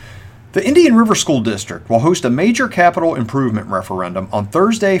The Indian River School District will host a major capital improvement referendum on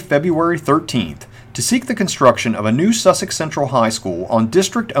Thursday, February 13th to seek the construction of a new Sussex Central High School on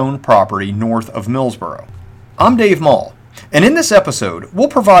district-owned property north of Millsboro. I'm Dave Mall, and in this episode, we'll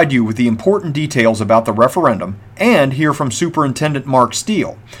provide you with the important details about the referendum and hear from Superintendent Mark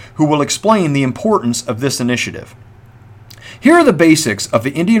Steele, who will explain the importance of this initiative. Here are the basics of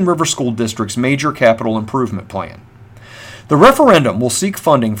the Indian River School District's major capital improvement plan. The referendum will seek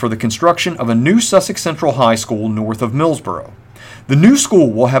funding for the construction of a new Sussex Central High School north of Millsboro. The new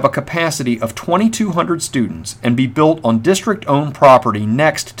school will have a capacity of 2,200 students and be built on district-owned property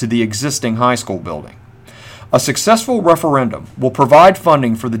next to the existing high school building. A successful referendum will provide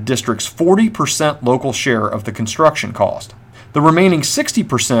funding for the district's 40% local share of the construction cost. The remaining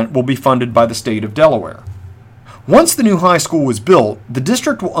 60% will be funded by the state of Delaware. Once the new high school is built, the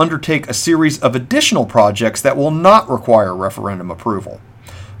district will undertake a series of additional projects that will not require referendum approval.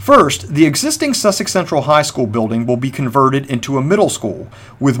 First, the existing Sussex Central High School building will be converted into a middle school,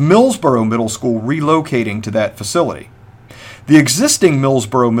 with Millsboro Middle School relocating to that facility. The existing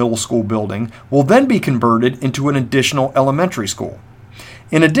Millsboro Middle School building will then be converted into an additional elementary school.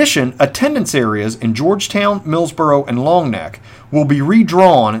 In addition, attendance areas in Georgetown, Millsboro, and Long Neck will be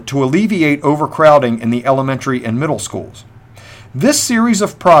redrawn to alleviate overcrowding in the elementary and middle schools. This series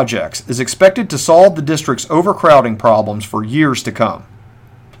of projects is expected to solve the district's overcrowding problems for years to come.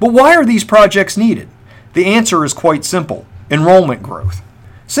 But why are these projects needed? The answer is quite simple: enrollment growth.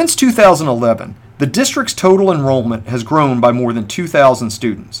 Since 2011, the district's total enrollment has grown by more than 2,000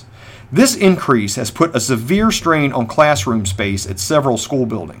 students. This increase has put a severe strain on classroom space at several school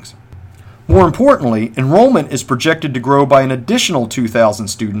buildings. More importantly, enrollment is projected to grow by an additional 2,000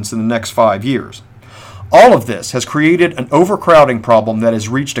 students in the next 5 years. All of this has created an overcrowding problem that has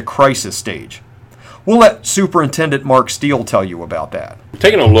reached a crisis stage. We'll let Superintendent Mark Steele tell you about that.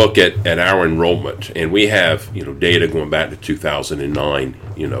 Taking a look at our enrollment, and we have data going back to 2009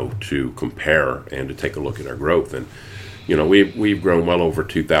 to compare and to take a look at our growth. And we've grown well over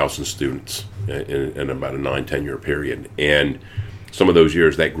 2,000 students in about a 9-10 year period. And some of those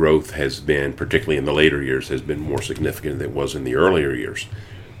years, that growth has been, particularly in the later years, has been more significant than it was in the earlier years.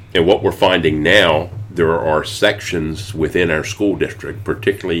 And what we're finding now, there are sections within our school district,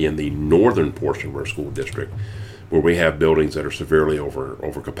 particularly in the northern portion of our school district, where we have buildings that are severely over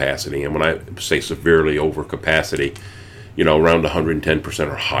capacity. And when I say severely over capacity, around 110%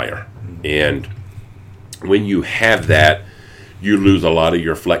 or higher. And when you have that, you lose a lot of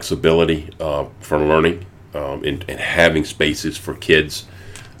your flexibility for learning and having spaces for kids.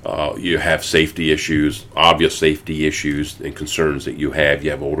 You have safety issues, obvious safety issues and concerns that you have.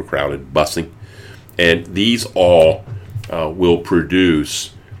 You have overcrowded busing. And these all will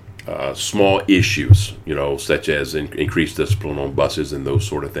produce small issues, such as increased discipline on buses and those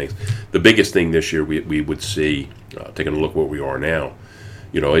sort of things. The biggest thing this year we would see, taking a look where we are now,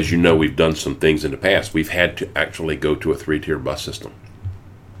 as we've done some things in the past. We've had to actually go to a 3-tier bus system.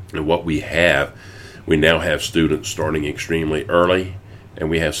 And what we now have students starting extremely early, and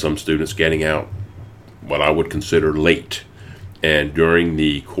we have some students getting out what I would consider late. And during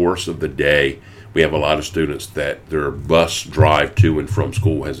the course of the day, we have a lot of students that their bus drive to and from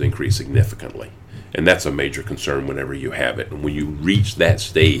school has increased significantly. And that's a major concern whenever you have it. And when you reach that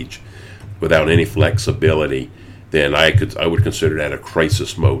stage without any flexibility, then I would consider that a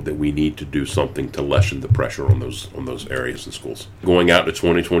crisis mode, that we need to do something to lessen the pressure on those areas and schools. Going out to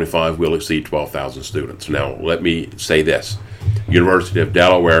 2025, we'll exceed 12,000 students. Now, let me say this. University of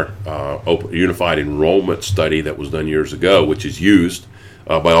Delaware Unified Enrollment Study that was done years ago, which is used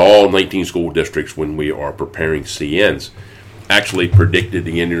by all 19 school districts when we are preparing CNs, actually predicted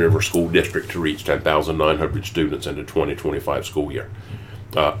the Indian River School District to reach 10,900 students in the 2025 school year.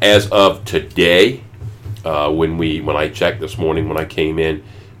 As of today, when I checked this morning when I came in,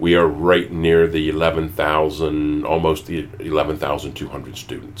 we are right near the 11,000, almost the 11,200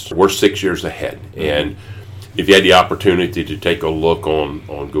 students. We're 6 years ahead. And if you had the opportunity to take a look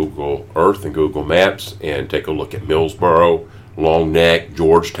on Google Earth and Google Maps and take a look at Millsboro, Long Neck,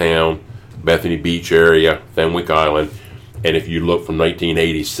 Georgetown, Bethany Beach area, Fenwick Island, and if you look from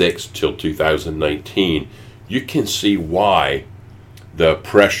 1986 till 2019, you can see why the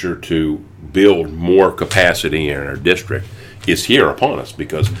pressure to build more capacity in our district is here upon us,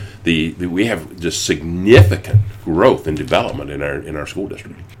 because we have just significant growth and development in our school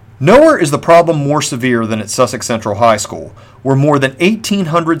district. Nowhere is the problem more severe than at Sussex Central High School, where more than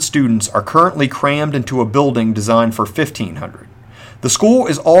 1,800 students are currently crammed into a building designed for 1,500. The school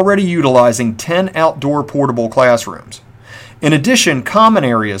is already utilizing 10 outdoor portable classrooms. In addition, common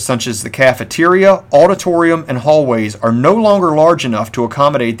areas such as the cafeteria, auditorium, and hallways are no longer large enough to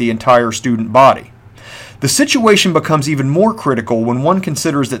accommodate the entire student body. The situation becomes even more critical when one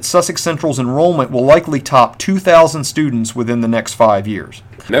considers that Sussex Central's enrollment will likely top 2,000 students within the next 5 years.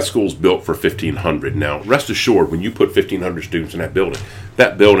 And that school's built for 1,500. Now, rest assured, when you put 1,500 students in that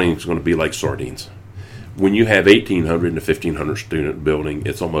building is going to be like sardines. When you have 1,800 in a 1,500 student building,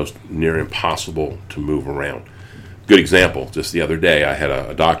 it's almost near impossible to move around. Good example, just the other day, I had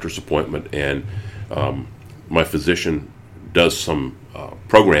a doctor's appointment, and my physician does some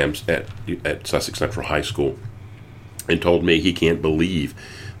programs at Sussex Central High School and told me he can't believe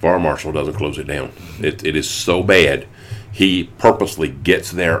Fire Marshal doesn't close it down. It is so bad. He purposely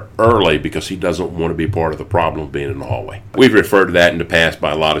gets there early because he doesn't want to be part of the problem of being in the hallway. We've referred to that in the past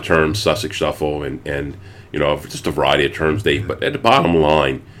by a lot of terms, Sussex Shuffle, and just a variety of terms. But at the bottom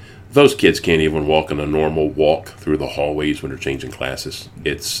line, those kids can't even walk in a normal walk through the hallways when they're changing classes.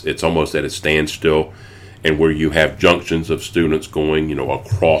 It's almost at a standstill, and where you have junctions of students going,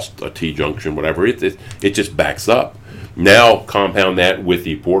 across a T-junction, whatever, it just backs up. Now compound that with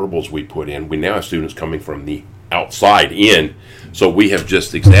the portables we put in. We now have students coming from the outside in, so we have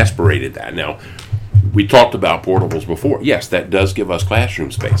just exacerbated that. Now, we talked about portables before. Yes, that does give us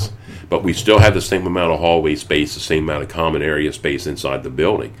classroom space, but we still have the same amount of hallway space, the same amount of common area space inside the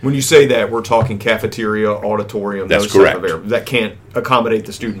building. When you say that, we're talking cafeteria, auditorium, that's those correct. Type of areas that can't accommodate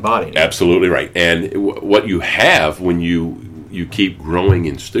the student body anymore. Absolutely right. And what you have when you keep growing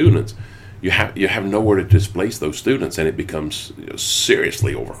in students, you have nowhere to displace those students, and it becomes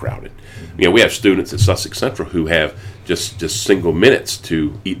seriously overcrowded. We have students at Sussex Central who have just single minutes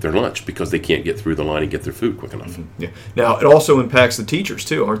to eat their lunch because they can't get through the line and get their food quick enough. Mm-hmm. Yeah. Now, it also impacts the teachers,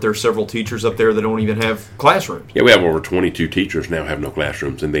 too. Aren't there several teachers up there that don't even have classrooms? Yeah, we have over 22 teachers now have no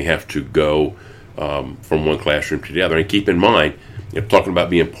classrooms, and they have to go from one classroom to the other. And keep in mind, talking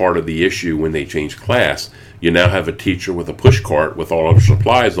about being part of the issue when they change class, you now have a teacher with a push cart with all of the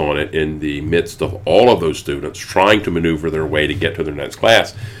supplies on it in the midst of all of those students trying to maneuver their way to get to their next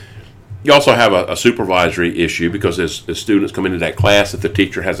class. You also have a supervisory issue because as students come into that class, if the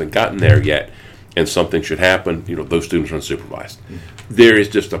teacher hasn't gotten there yet and something should happen, those students are unsupervised. There is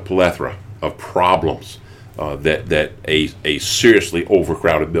just a plethora of problems that a seriously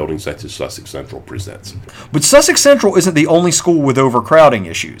overcrowded building such as Sussex Central presents. But Sussex Central isn't the only school with overcrowding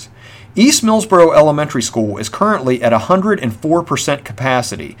issues. East Millsboro Elementary School is currently at 104%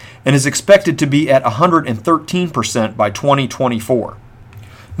 capacity and is expected to be at 113% by 2024.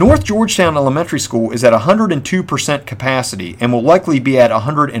 North Georgetown Elementary School is at 102% capacity and will likely be at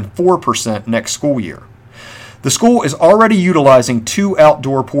 104% next school year. The school is already utilizing 2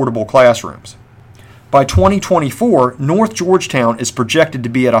 outdoor portable classrooms. By 2024, North Georgetown is projected to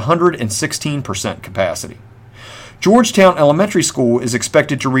be at 116% capacity. Georgetown Elementary School is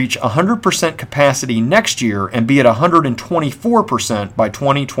expected to reach 100% capacity next year and be at 124% by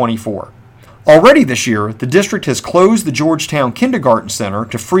 2024. Already this year, the district has closed the Georgetown Kindergarten Center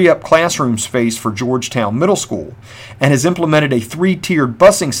to free up classroom space for Georgetown Middle School and has implemented a 3-tiered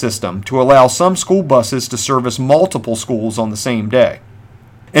busing system to allow some school buses to service multiple schools on the same day.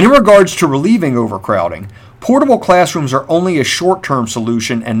 And in regards to relieving overcrowding, portable classrooms are only a short-term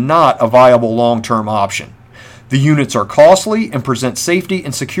solution and not a viable long-term option. The units are costly and present safety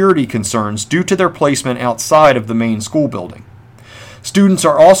and security concerns due to their placement outside of the main school building. Students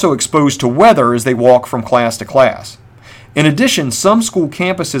are also exposed to weather as they walk from class to class. In addition, some school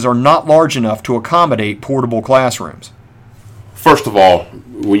campuses are not large enough to accommodate portable classrooms. First of all,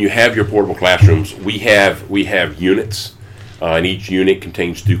 when you have your portable classrooms, we have units, and each unit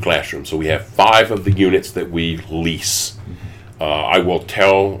contains 2 classrooms. So we have 5 of the units that we lease. I will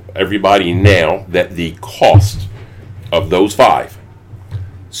tell everybody now that the cost of those 5,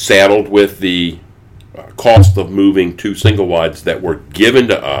 saddled with the cost of moving 2 single wides that were given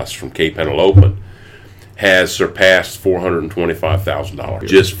to us from Cape Penelope, has surpassed $425,000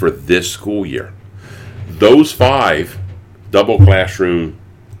 just for this school year. Those 5 double classroom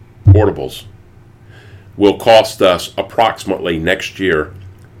portables will cost us approximately next year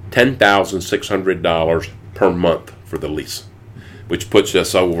 $10,600 per month for the lease, which puts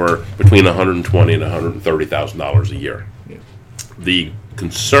us over between $120,000 and $130,000 a year. Yeah. The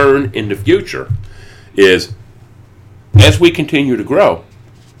concern in the future is, as we continue to grow,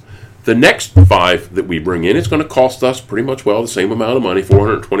 the next 5 that we bring in is going to cost us pretty much, the same amount of money,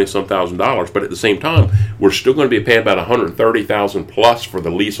 $420,000, but at the same time, we're still going to be paying about $130,000 plus for the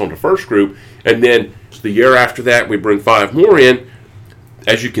lease on the first group, and then the year after that, we bring 5 more in.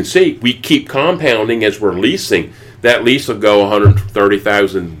 As you can see, we keep compounding as we're leasing. That lease will go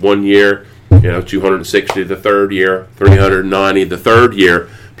 $130,000 one year, $260 the third year, $390 the third year,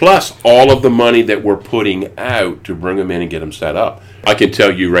 plus all of the money that we're putting out to bring them in and get them set up. I can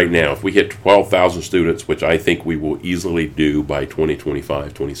tell you right now, if we hit 12,000 students, which I think we will easily do by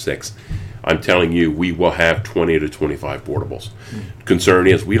 2025, 26, I'm telling you, we will have 20 to 25 portables. Concern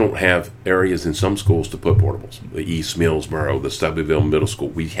is we don't have areas in some schools to put portables. The East Millsboro, the Stubbyville Middle School,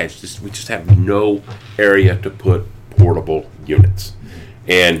 we just have no area to put portable units.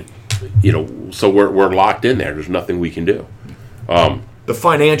 And, so we're locked in there. There's nothing we can do. The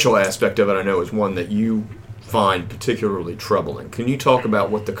financial aspect of it, I know, is one that you find particularly troubling. Can you talk about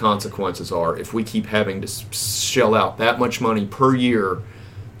what the consequences are if we keep having to shell out that much money per year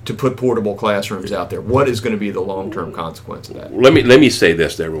to put portable classrooms out there? What is going to be the long-term consequence of that? Let me say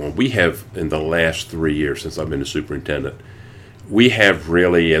this to everyone. We have, in the last 3 years since I've been a superintendent, we have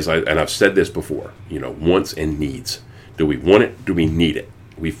really, and I've said this before, wants and needs. Do we want it? Do we need it?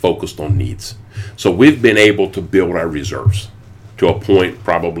 We focused on needs. So we've been able to build our reserves to a point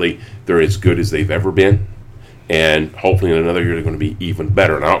probably they're as good as they've ever been. And hopefully in another year they're going to be even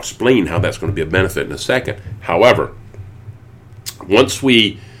better. And I'll explain how that's going to be a benefit in a second. However, once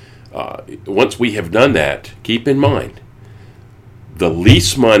we have done that, keep in mind, the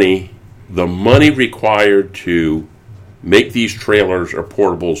lease money, the money required to make these trailers or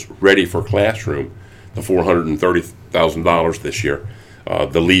portables ready for classroom, the $430,000 this year,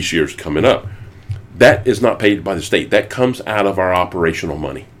 the lease year's coming up, that is not paid by the state. That comes out of our operational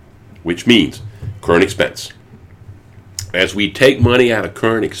money, which means current expense. As we take money out of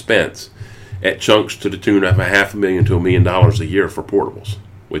current expense at chunks to the tune of $500,000 to $1 million a year for portables,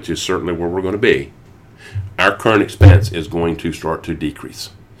 which is certainly where we're going to be, our current expense is going to start to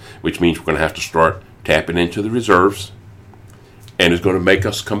decrease, which means we're going to have to start tapping into the reserves, and it's going to make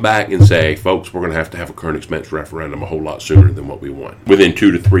us come back and say, folks, we're going to have a current expense referendum a whole lot sooner than what we want. Within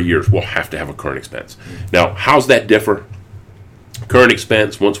 2 to 3 years, we'll have to have a current expense. Now, how's that differ? Current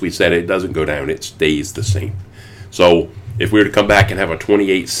expense, once we set it, doesn't go down. It stays the same. So if we were to come back and have a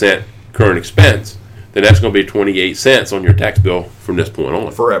 28-cent current expense, then that's going to be 28 cents on your tax bill from this point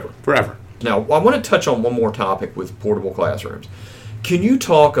on. Forever. Now, I want to touch on one more topic with portable classrooms. Can you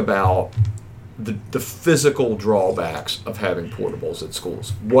talk about the physical drawbacks of having portables at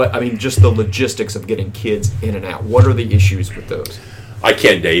schools? Just the logistics of getting kids in and out. What are the issues with those? I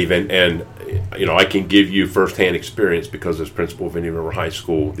can, Dave, and I can give you firsthand experience because as principal of Indian River High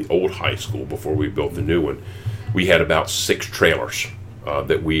School, the old high school before we built the new one, we had about 6 trailers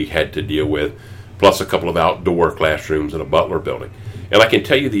that we had to deal with, plus a couple of outdoor classrooms and a Butler building. And I can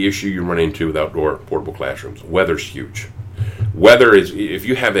tell you the issue you run into with outdoor portable classrooms. Weather's huge. Weather is, if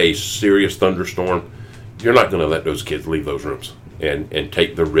you have a serious thunderstorm, you're not going to let those kids leave those rooms and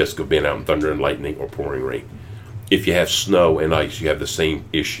take the risk of being out in thunder and lightning or pouring rain. If you have snow and ice, you have the same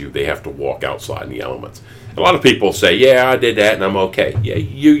issue. They have to walk outside in the elements. A lot of people say, yeah, I did that and I'm okay. Yeah,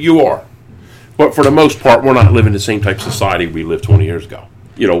 you are. But for the most part, we're not living the same type of society we lived 20 years ago.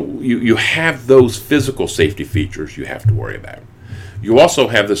 You have those physical safety features you have to worry about. You also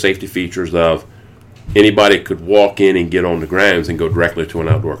have the safety features of anybody could walk in and get on the grounds and go directly to an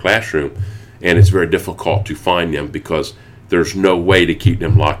outdoor classroom, and it's very difficult to find them because there's no way to keep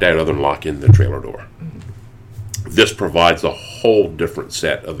them locked out other than lock in the trailer door. This provides a whole different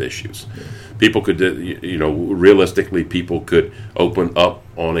set of issues. People could, realistically, people could open up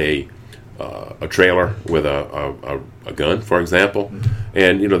on a trailer with a gun, for example,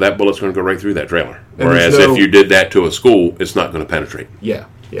 and that bullet's going to go right through that trailer. Whereas if you did that to a school, it's not going to penetrate. Yeah.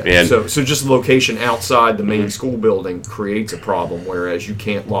 And so just the location outside the main school building creates a problem, whereas you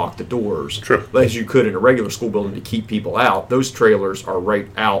can't lock the doors as you could in a regular school building to keep people out. Those trailers are right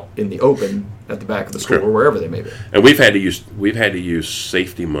out in the open at the back of the school or wherever they may be. And we've had to use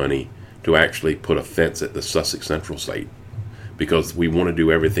safety money to actually put a fence at the Sussex Central site because we want to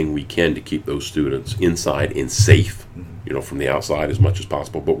do everything we can to keep those students inside and safe, from the outside as much as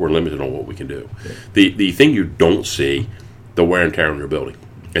possible. But we're limited on what we can do. Yeah. The thing you don't see, the wear and tear on your building.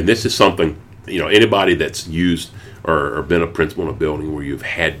 And this is something, anybody that's used or been a principal in a building where you've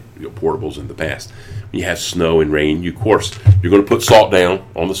had portables in the past, when you have snow and rain, you're going to put salt down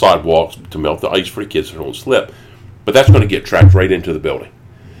on the sidewalks to melt the ice for the kids so they don't slip. But that's going to get tracked right into the building.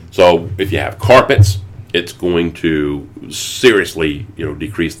 So if you have carpets, it's going to seriously,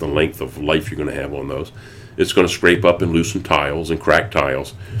 decrease the length of life you're going to have on those. It's going to scrape up and loosen tiles and crack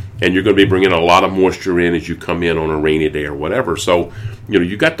tiles. And you're going to be bringing a lot of moisture in as you come in on a rainy day or whatever. So,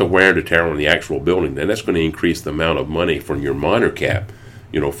 you got the wear and tear on the actual building. Then that's going to increase the amount of money from your minor cap,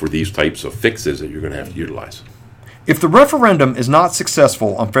 for these types of fixes that you're going to have to utilize. If the referendum is not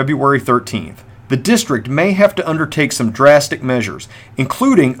successful on February 13th, the district may have to undertake some drastic measures,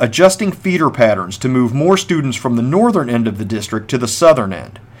 including adjusting feeder patterns to move more students from the northern end of the district to the southern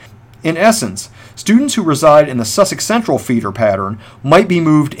end. In essence, students who reside in the Sussex Central feeder pattern might be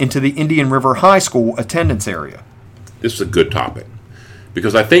moved into the Indian River High School attendance area. This is a good topic,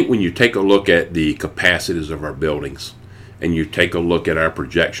 because I think when you take a look at the capacities of our buildings and you take a look at our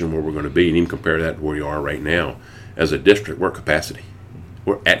projection where we're going to be and even compare that to where you are right now, as a district, we're at capacity.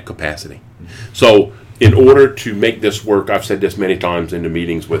 We're at capacity. So in order to make this work, I've said this many times in the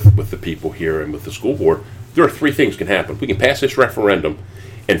meetings with the people here and with the school board, there are three things can happen. We can pass this referendum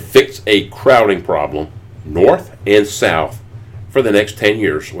and fix a crowding problem north and south for the next 10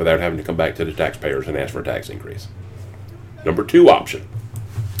 years without having to come back to the taxpayers and ask for a tax increase. Number two option,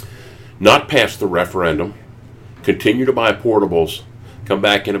 not pass the referendum, continue to buy portables, come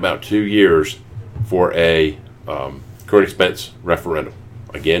back in about 2 years for a current expense referendum.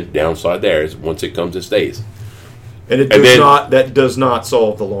 Again, downside there is once it comes, it stays. And that does not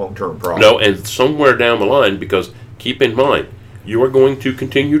solve the long-term problem. No, and somewhere down the line, because keep in mind, you are going to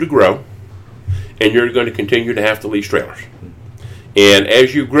continue to grow, and you're going to continue to have to lease trailers. And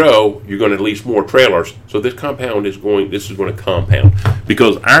as you grow, you're going to lease more trailers. So this is going to compound,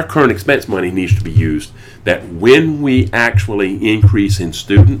 because our current expense money needs to be used that when we actually increase in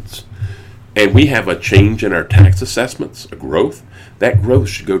students and we have a change in our tax assessments, a growth, that growth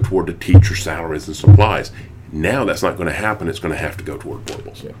should go toward the teacher salaries and supplies. Now that's not going to happen. It's going to have to go toward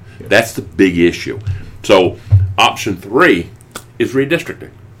portables. Yeah. That's the big issue. So option 3 is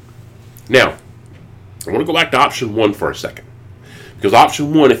redistricting. Now, I want to go back to option 1 for a second. Because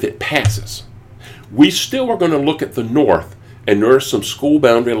option 1, if it passes, we still are going to look at the north, and there are some school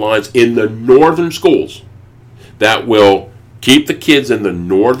boundary lines in the northern schools that will keep the kids in the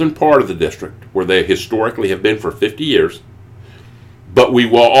northern part of the district, where they historically have been for 50 years, but we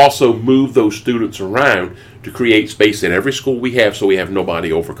will also move those students around to create space in every school we have so we have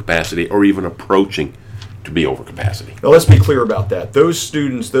nobody over capacity or even approaching to be over capacity. Now let's be clear about that. Those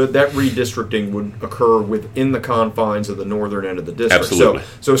students, that redistricting would occur within the confines of the northern end of the district. Absolutely.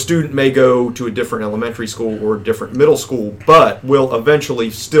 So a student may go to a different elementary school or a different middle school, but will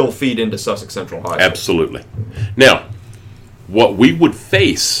eventually still feed into Sussex Central High School. Absolutely. Now, what we would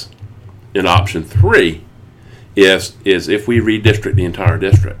face in option 3 is if we redistrict the entire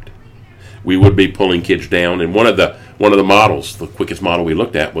district, we would be pulling kids down. And one of the models, the quickest model we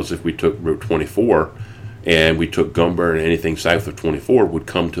looked at, was if we took Route 24 and we took Gumber, and anything south of 24 would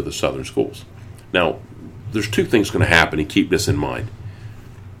come to the southern schools. Now, there's two things going to happen, and keep this in mind.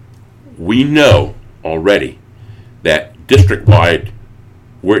 We know already that district-wide,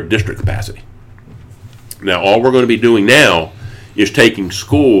 we're at district capacity. Now, all we're going to be doing now is taking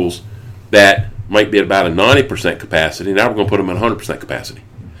schools that might be at about a 90% capacity. Now we're going to put them at 100% capacity,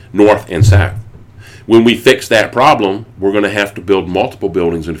 north and south. When we fix that problem, we're going to have to build multiple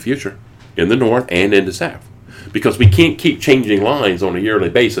buildings in the future, in the north and in the south, because we can't keep changing lines on a yearly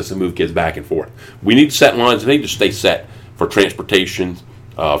basis and move kids back and forth. We need to set lines, and they need to stay set for transportation,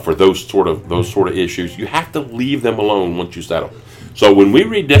 for those sort of issues. You have to leave them alone once you set them. So when we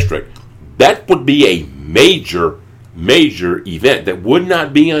redistrict, that would be a major event that would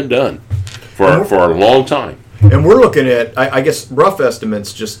not be undone for a long time. And we're looking at, I guess, rough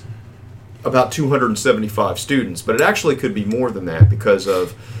estimates, just about 275 students, but it actually could be more than that, because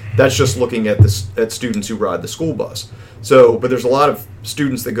of that's just looking at students who ride the school bus. So, but there's a lot of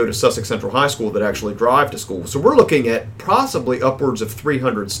students that go to Sussex Central High School that actually drive to school. So we're looking at possibly upwards of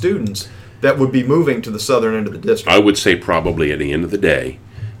 300 students that would be moving to the southern end of the district. I would say probably at the end of the day,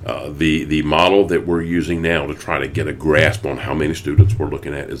 the model that we're using now to try to get a grasp on how many students we're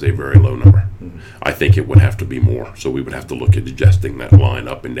looking at is a very low number. Mm-hmm. I think it would have to be more. So we would have to look at adjusting that line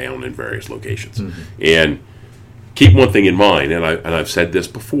up and down in various locations. Mm-hmm. And keep one thing in mind, and I've said this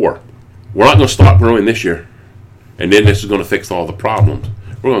before, we're not going to stop growing this year, and then this is going to fix all the problems.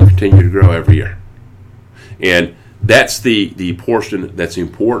 We're going to continue to grow every year. And that's the portion that's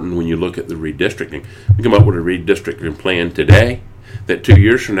important when you look at the redistricting. We come up with a redistricting plan today that 2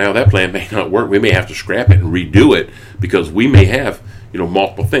 years from now, that plan may not work. We may have to scrap it and redo it, because we may have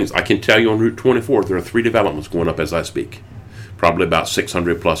multiple things. I can tell you on Route 24, there are 3 developments going up as I speak, probably about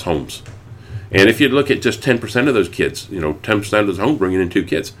 600 plus homes. And if you look at just 10% of those kids, 10% of those homes bringing in 2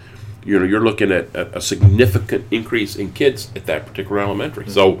 kids, you're looking at a significant increase in kids at that particular elementary.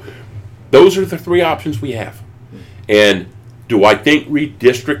 Mm-hmm. So those are the 3 options we have. And do I think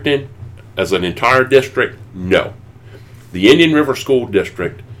redistricting as an entire district? No. The Indian River School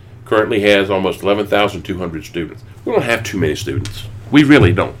District currently has almost 11,200 students. We don't have too many students. We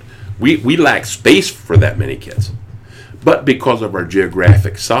really don't. We lack space for that many kids. But because of our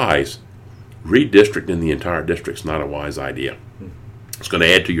geographic size, redistricting the entire district is not a wise idea. It's going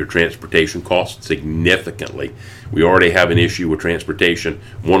to add to your transportation costs significantly. We already have an issue with transportation,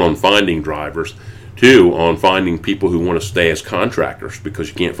 one on finding drivers, two on finding people who want to stay as contractors because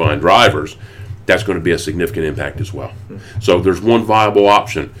you can't find drivers. That's going to be a significant impact as well. So there's one viable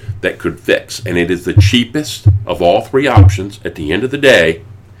option that could fix, and it is the cheapest of all three options at the end of the day,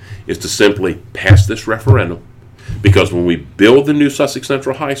 is to simply pass this referendum, because when we build the new Sussex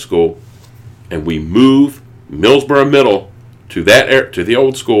Central High School and we move Millsboro Middle to the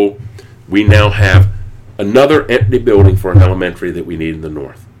old school, we now have another empty building for an elementary that we need in the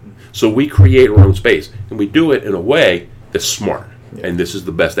north. So we create our own space, and we do it in a way that's smart. And this is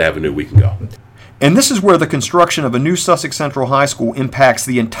the best avenue we can go. And this is where the construction of a new Sussex Central High School impacts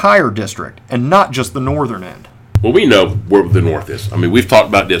the entire district and not just the northern end. Well, we know where the north is. I mean, we've talked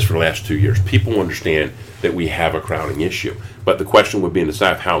about this for the last 2 years. People understand that we have a crowding issue. But the question would be in the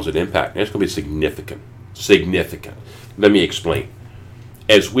south, how does it impact? And it's going to be significant. Significant. Let me explain.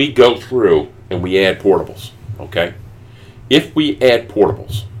 As we go through and we add portables, okay? If we add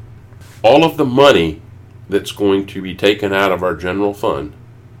portables, all of the money that's going to be taken out of our general fund,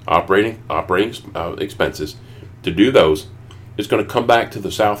 operating expenses, to do those, is going to come back to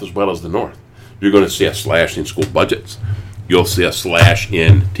the south as well as the north. You're going to see a slash in school budgets. You'll see a slash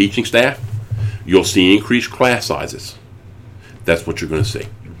in teaching staff. You'll see increased class sizes. That's what you're going to see.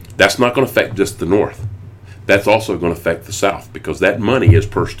 That's not going to affect just the north. That's also going to affect the south, because that money is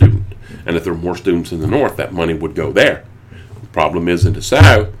per student. And if there are more students in the north, that money would go there. The problem is in the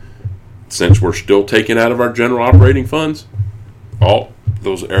south, since we're still taking out of our general operating funds, all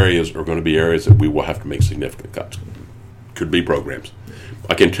those areas are going to be areas that we will have to make significant cuts. Could be programs.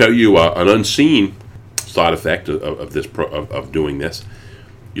 I can tell you an unseen side effect of doing this.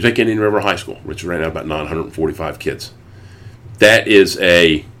 You take Indian River High School, which is right now about 945 kids. That is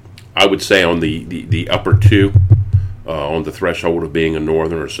I would say on the upper two, on the threshold of being a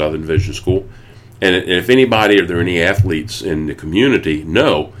northern or southern division school. And if anybody, or there are any athletes in the community,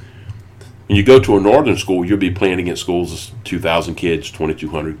 know, when you go to a northern school, you'll be playing against schools of 2,000 kids,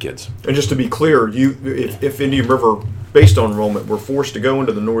 2,200 kids. And just to be clear, if Indian River, based on enrollment, were forced to go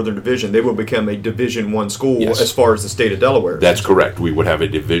into the Northern Division, they will become a Division I school. Yes. As far as the state of Delaware. That's correct. We would have a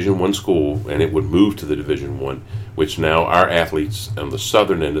Division I school, and it would move to the Division I, which now our athletes on the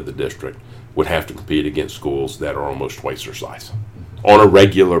southern end of the district would have to compete against schools that are almost twice their size. On a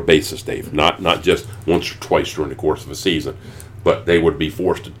regular basis, Dave. Not just once or twice during the course of a season, but they would be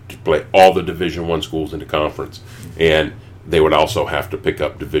forced to play all the Division I schools in the conference, and they would also have to pick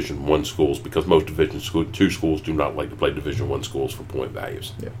up Division I schools, because most Division II schools do not like to play Division I schools for point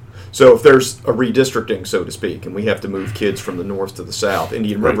values. Yeah. So if there's a redistricting, so to speak, and we have to move kids from the north to the south,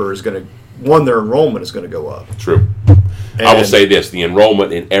 Indian River is going to, their enrollment is going to go up. True. And I will say this, the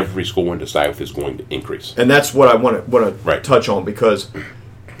enrollment in every school in the south is going to increase. And that's what I want to touch on, because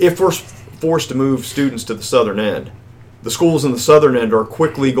if we're forced to move students to the southern end, the schools in the southern end are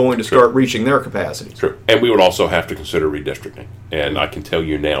quickly going to start reaching their capacity. True. And we would also have to consider redistricting. And I can tell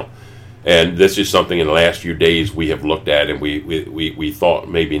you now, and this is something in the last few days we have looked at, and we thought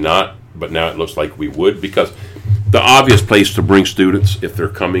maybe not, but now it looks like we would, because the obvious place to bring students, if they're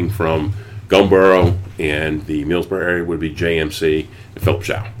coming from Gumboro and the Millsboro area, would be JMC and Philip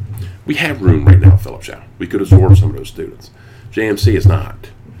Shaw. We have room right now at Philip Shaw. We could absorb some of those students. JMC is not.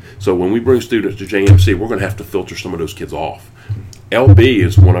 So when we bring students to JMC, we're going to have to filter some of those kids off. LB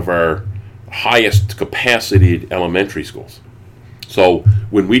is one of our highest capacity elementary schools. So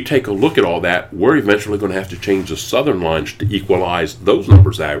when we take a look at all that, we're eventually going to have to change the southern lines to equalize those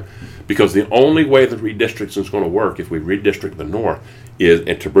numbers out, because the only way the redistricting is going to work, if we redistrict the north, is,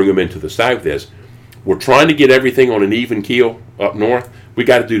 and to bring them into the south, is we're trying to get everything on an even keel up north. We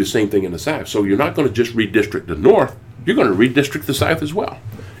got to do the same thing in the south. So you're not going to just redistrict the north, you're going to redistrict the south as well.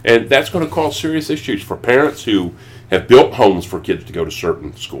 And that's going to cause serious issues for parents who have built homes for kids to go to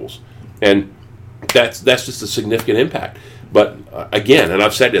certain schools. And that's just a significant impact. But again, and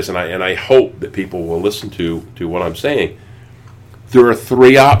I've said this, and I hope that people will listen to what I'm saying, there are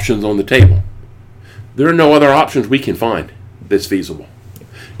three options on the table. There are no other options we can find that's feasible.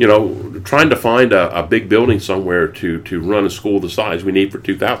 You know, trying to find a big building somewhere to run a school the size we need for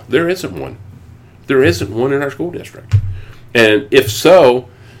 2,000, there isn't one. There isn't one in our school district. And if so,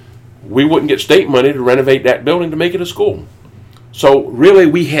 we wouldn't get state money to renovate that building to make it a school. So really,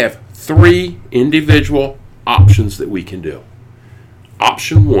 we have three individual options that we can do.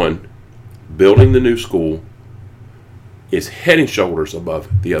 Option one, building the new school, is head and shoulders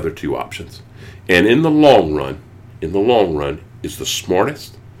above the other two options. And in the long run, is the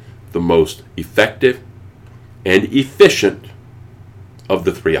smartest, the most effective, and efficient of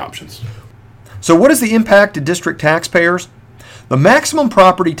the three options. So what is the impact to district taxpayers? The maximum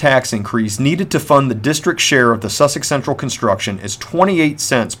property tax increase needed to fund the district's share of the Sussex Central construction is 28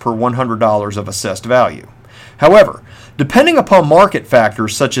 cents per $100 of assessed value. However, depending upon market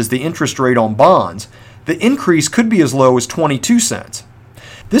factors such as the interest rate on bonds, the increase could be as low as 22 cents.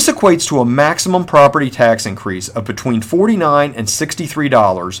 This equates to a maximum property tax increase of between $49 and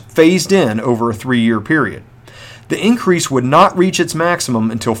 $63 phased in over a 3-year period. The increase would not reach its maximum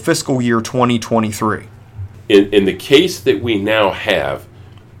until fiscal year 2023. In the case that we now have,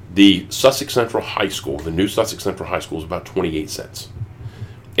 the Sussex Central High School, the new Sussex Central High School is about 28 cents.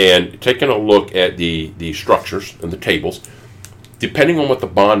 And taking a look at the structures and the tables, depending on what the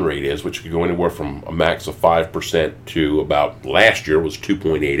bond rate is, which could go anywhere from a max of 5% to about last year was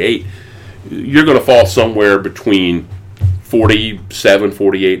 2.88, you're going to fall somewhere between $47,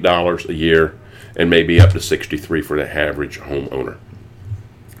 $48 a year and maybe up to $63 for the average homeowner.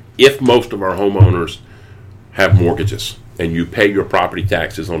 If most of our homeowners have mortgages and you pay your property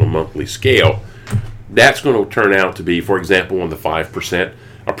taxes on a monthly scale, that's going to turn out to be, for example, on the 5%,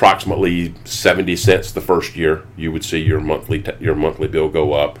 approximately 70 cents the first year. You would see your monthly bill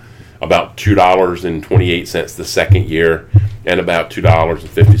go up, about $2.28 the second year, and about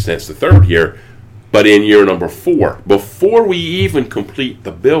 $2.50 the third year. But in year number 4, before we even complete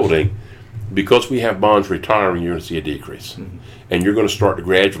the building, because we have bonds retiring, you're going to see a decrease. Mm-hmm. And you're going to start to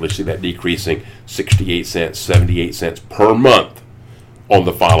gradually see that decreasing 68 cents, 78 cents per month on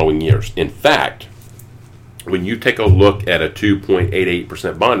the following years. In fact, when you take a look at a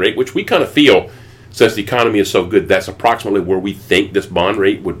 2.88% bond rate, which we kind of feel, since the economy is so good, that's approximately where we think this bond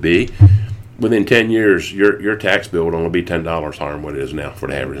rate would be. Within 10 years, your tax bill would only be $10 higher than what it is now for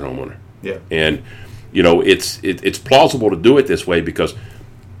the average homeowner. Yeah. And, it's plausible to do it this way because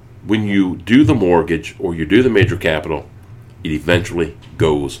when you do the mortgage or you do the major capital, it eventually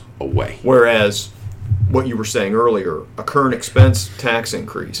goes away. Whereas what you were saying earlier, a current expense tax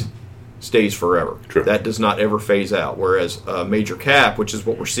increase stays forever. True. That does not ever phase out. Whereas a major cap, which is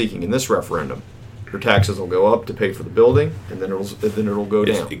what we're seeking in this referendum, your taxes will go up to pay for the building, and then it'll go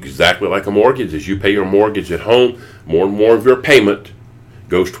down. It's exactly like a mortgage. As you pay your mortgage at home, more and more of your payment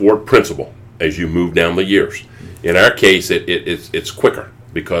goes toward principal as you move down the years. In our case, it's quicker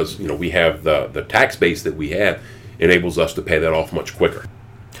because we have the tax base that we have enables us to pay that off much quicker.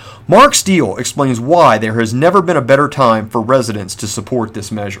 Mark Steele explains why there has never been a better time for residents to support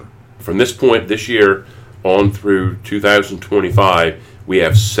this measure. From this point this year on through 2025, we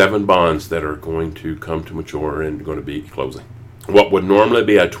have 7 bonds that are going to come to mature and going to be closing. What would normally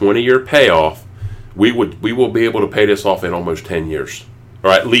be a 20-year payoff, we will be able to pay this off in almost 10 years,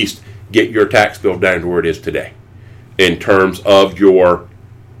 or at least get your tax bill down to where it is today in terms of your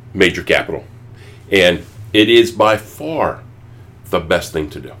major capital. And it is by far the best thing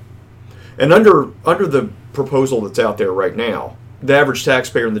to do. And under the proposal that's out there right now, the average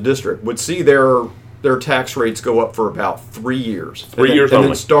taxpayer in the district would see their tax rates go up for about 3 years. 3 years only.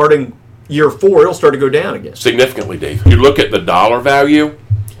 And then starting year 4, it'll start to go down again. Significantly, Dave. You look at the dollar value,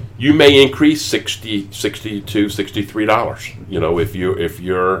 you may increase $60, $62, $63. If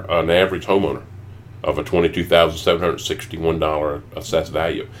you're an average homeowner of a $22,761 assessed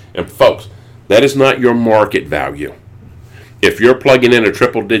value. And folks, that is not your market value. If you're plugging in a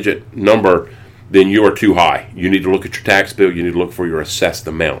triple-digit number, then you are too high. You need to look at your tax bill. You need to look for your assessed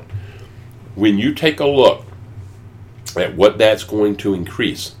amount. When you take a look at what that's going to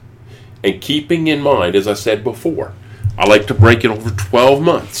increase, and keeping in mind, as I said before, I like to break it over 12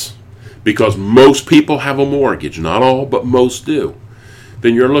 months because most people have a mortgage. Not all, but most do.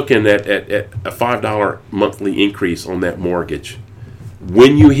 Then you're looking at a $5 monthly increase on that mortgage.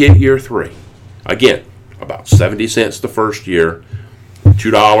 When you hit year 3, again, about 70 cents the first year,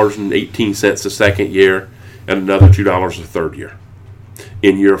 $2.18 the second year, and another $2 the third year.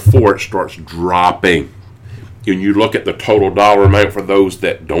 In year 4, it starts dropping. And you look at the total dollar amount for those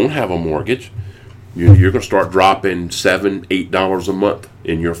that don't have a mortgage, you're going to start dropping $7, $8 a month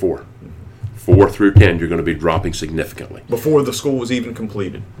in year 4. 4 through 10, you're going to be dropping significantly. Before the school was even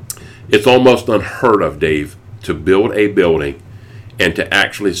completed. It's almost unheard of, Dave, to build a building and to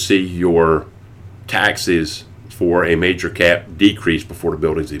actually see your taxes for a major cap decrease before the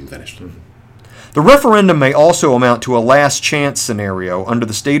building's even finished. Mm-hmm. The referendum may also amount to a last chance scenario under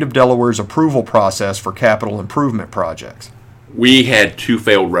the state of Delaware's approval process for capital improvement projects. We had 2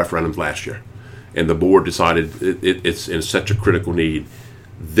 failed referendums last year, and the board decided it's in such a critical need.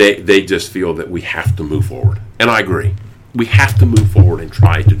 They just feel that we have to move forward. And I agree. We have to move forward and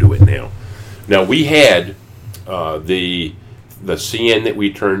try to do it now. Now, we had the CN that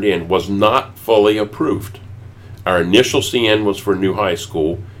we turned in was not fully approved. Our initial CN was for new high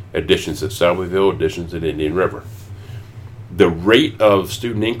school, additions at Selbyville, additions at Indian River. The rate of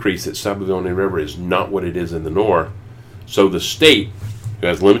student increase at Selbyville and Indian River is not what it is in the north. So the state, who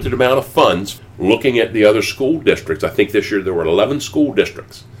has limited amount of funds, looking at the other school districts, I think this year there were 11 school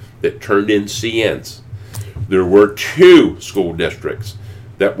districts that turned in CNs. There were 2 school districts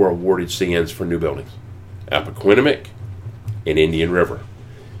that were awarded CNs for new buildings, Appoquinimink and Indian River.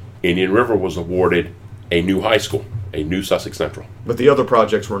 Indian River was awarded a new high school, a new Sussex Central. But the other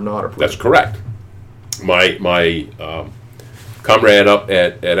projects were not approved. That's correct. My comrade up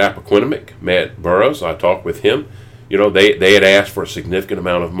at Appoquinimink, Matt Burrows, I talked with him. You know, they had asked for a significant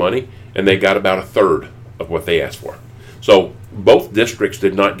amount of money, and they got about a third of what they asked for. So both districts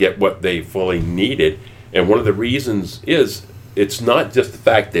did not get what they fully needed, and one of the reasons is it's not just the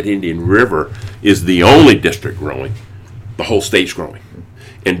fact that Indian River is the only district growing, the whole state's growing.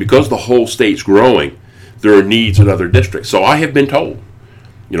 And because the whole state's growing, there are needs in other districts. So I have been told,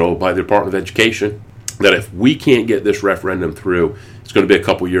 you know, by the Department of Education, that if we can't get this referendum through, it's going to be a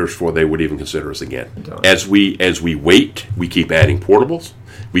couple years before they would even consider us again. As we wait, we keep adding portables,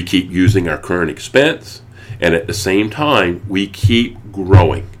 we keep using our current expense, and at the same time, we keep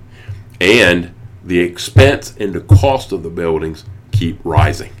growing. And the expense and the cost of the buildings keep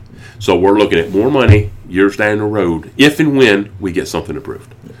rising. So we're looking at more money years down the road if and when we get something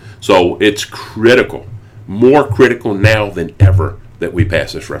approved. So it's critical, more critical now than ever, that we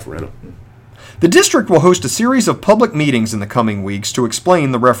pass this referendum. The district will host a series of public meetings in the coming weeks to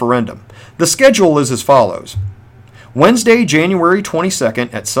explain the referendum. The schedule is as follows: Wednesday, January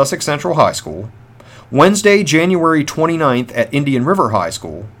 22nd at Sussex Central High School, Wednesday, January 29th at Indian River High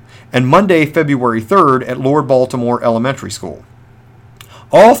School, and Monday, February 3rd at Lord Baltimore Elementary School.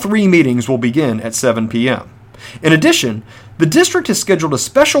 All 3 meetings will begin at 7 p.m. In addition, the district has scheduled a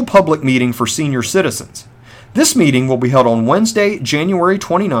special public meeting for senior citizens. This meeting will be held on Wednesday, January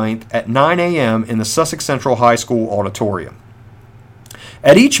 29th at 9 a.m. in the Sussex Central High School auditorium.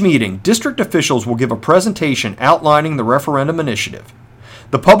 At each meeting, district officials will give a presentation outlining the referendum initiative.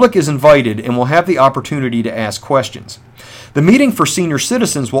 The public is invited and will have the opportunity to ask questions. The meeting for senior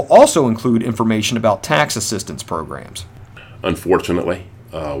citizens will also include information about tax assistance programs. Unfortunately,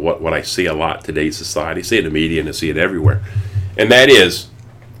 what I see a lot in today's society, I see it in the media and I see it everywhere, and that is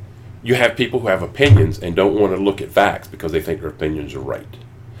you have people who have opinions and don't want to look at facts because they think their opinions are right.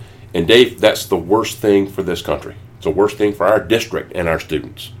 And Dave, that's the worst thing for this country. It's the worst thing for our district and our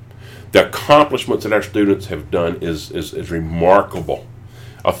students. The accomplishments that our students have done is remarkable.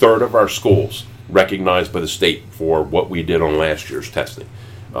 A third of our schools recognized by the state for what we did on last year's testing.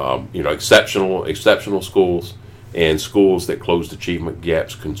 Exceptional schools and schools that closed achievement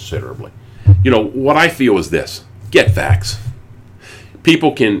gaps considerably. You know, what I feel is this: get facts.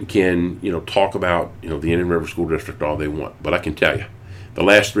 People can talk about the Indian River School District all they want, but I can tell you, the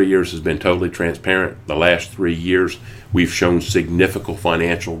last 3 years has been totally transparent. The last 3 years, we've shown significant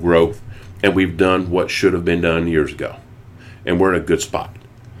financial growth, and we've done what should have been done years ago, and we're in a good spot.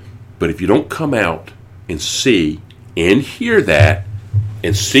 But if you don't come out and see and hear that,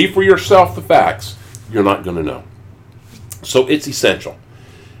 and see for yourself the facts, you're not going to know. So it's essential.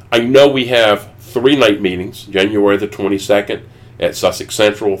 I know we have 3 night meetings, January the 22nd at Sussex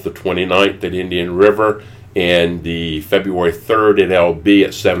Central, the 29th at Indian River, and the February 3rd at LB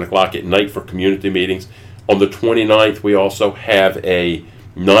at 7 o'clock at night for community meetings. On the 29th, we also have a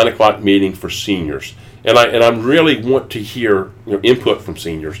 9 o'clock meeting for seniors. And I really want to hear input from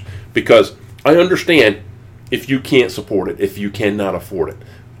seniors, because I understand if you can't support it, if you cannot afford it.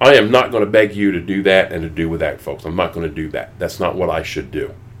 I am not going to beg you to do that and to do without, folks. I'm not going to do that. That's not what I should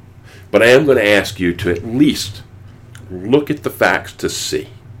do. But I am going to ask you to at least look at the facts to see.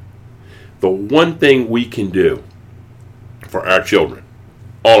 The one thing we can do for our children,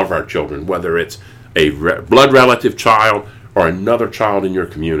 all of our children, whether it's a blood relative child or another child in your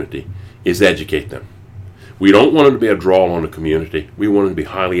community, is educate them. We don't want them to be a draw on the community. We want them to be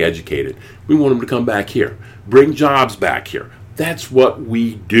highly educated. We want them to come back here, bring jobs back here. That's what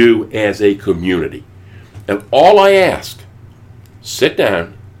we do as a community. And all I ask, sit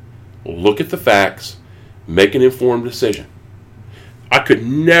down, look at the facts, make an informed decision. I could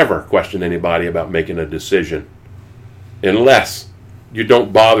never question anybody about making a decision unless you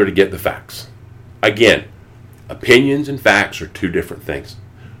don't bother to get the facts. Again, opinions and facts are 2 different things.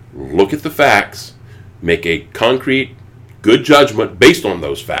 Look at the facts, make a concrete, good judgment based on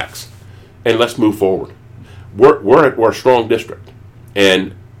those facts, and let's move forward. We're a strong district,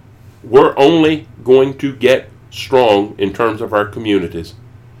 and we're only going to get strong in terms of our communities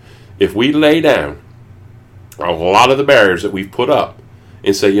if we lay down a lot of the barriers that we've put up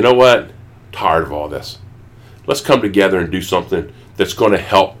and say, you know what, tired of all this. Let's come together and do something that's going to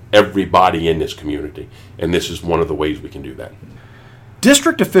help everybody in this community. And this is one of the ways we can do that.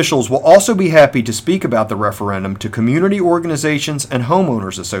 District officials will also be happy to speak about the referendum to community organizations and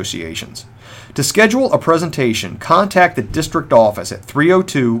homeowners associations. To schedule a presentation, contact the district office at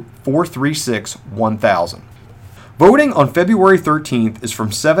 302-436-1000. Voting on February 13th is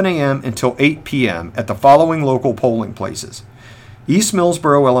from 7 a.m. until 8 p.m. at the following local polling places: East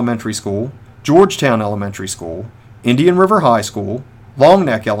Millsboro Elementary School, Georgetown Elementary School, Indian River High School, Long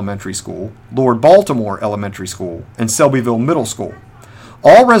Neck Elementary School, Lord Baltimore Elementary School, and Selbyville Middle School.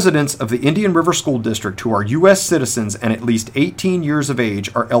 All residents of the Indian River School District who are U.S. citizens and at least 18 years of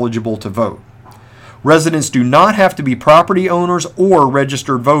age are eligible to vote. Residents do not have to be property owners or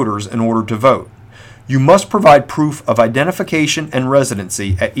registered voters in order to vote. You must provide proof of identification and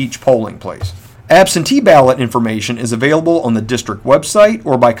residency at each polling place. Absentee ballot information is available on the district website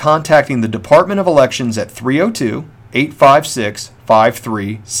or by contacting the Department of Elections at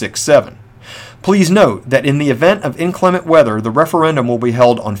 302-856-5367. Please note that in the event of inclement weather, the referendum will be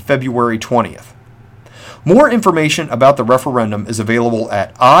held on February 20th. More information about the referendum is available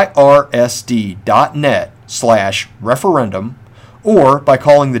at irsd.net/referendum or by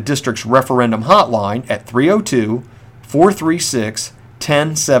calling the district's referendum hotline at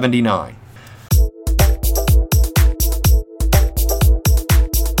 302-436-1079.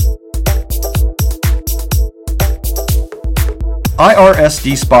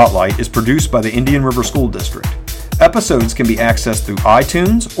 IRSD Spotlight is produced by the Indian River School District. Episodes can be accessed through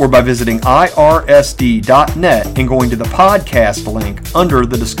iTunes or by visiting irsd.net and going to the podcast link under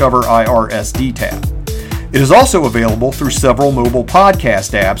the Discover IRSD tab. It is also available through several mobile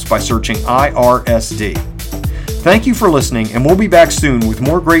podcast apps by searching IRSD. Thank you for listening, and we'll be back soon with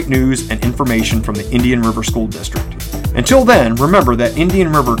more great news and information from the Indian River School District. Until then, remember that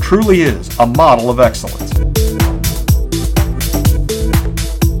Indian River truly is a model of excellence.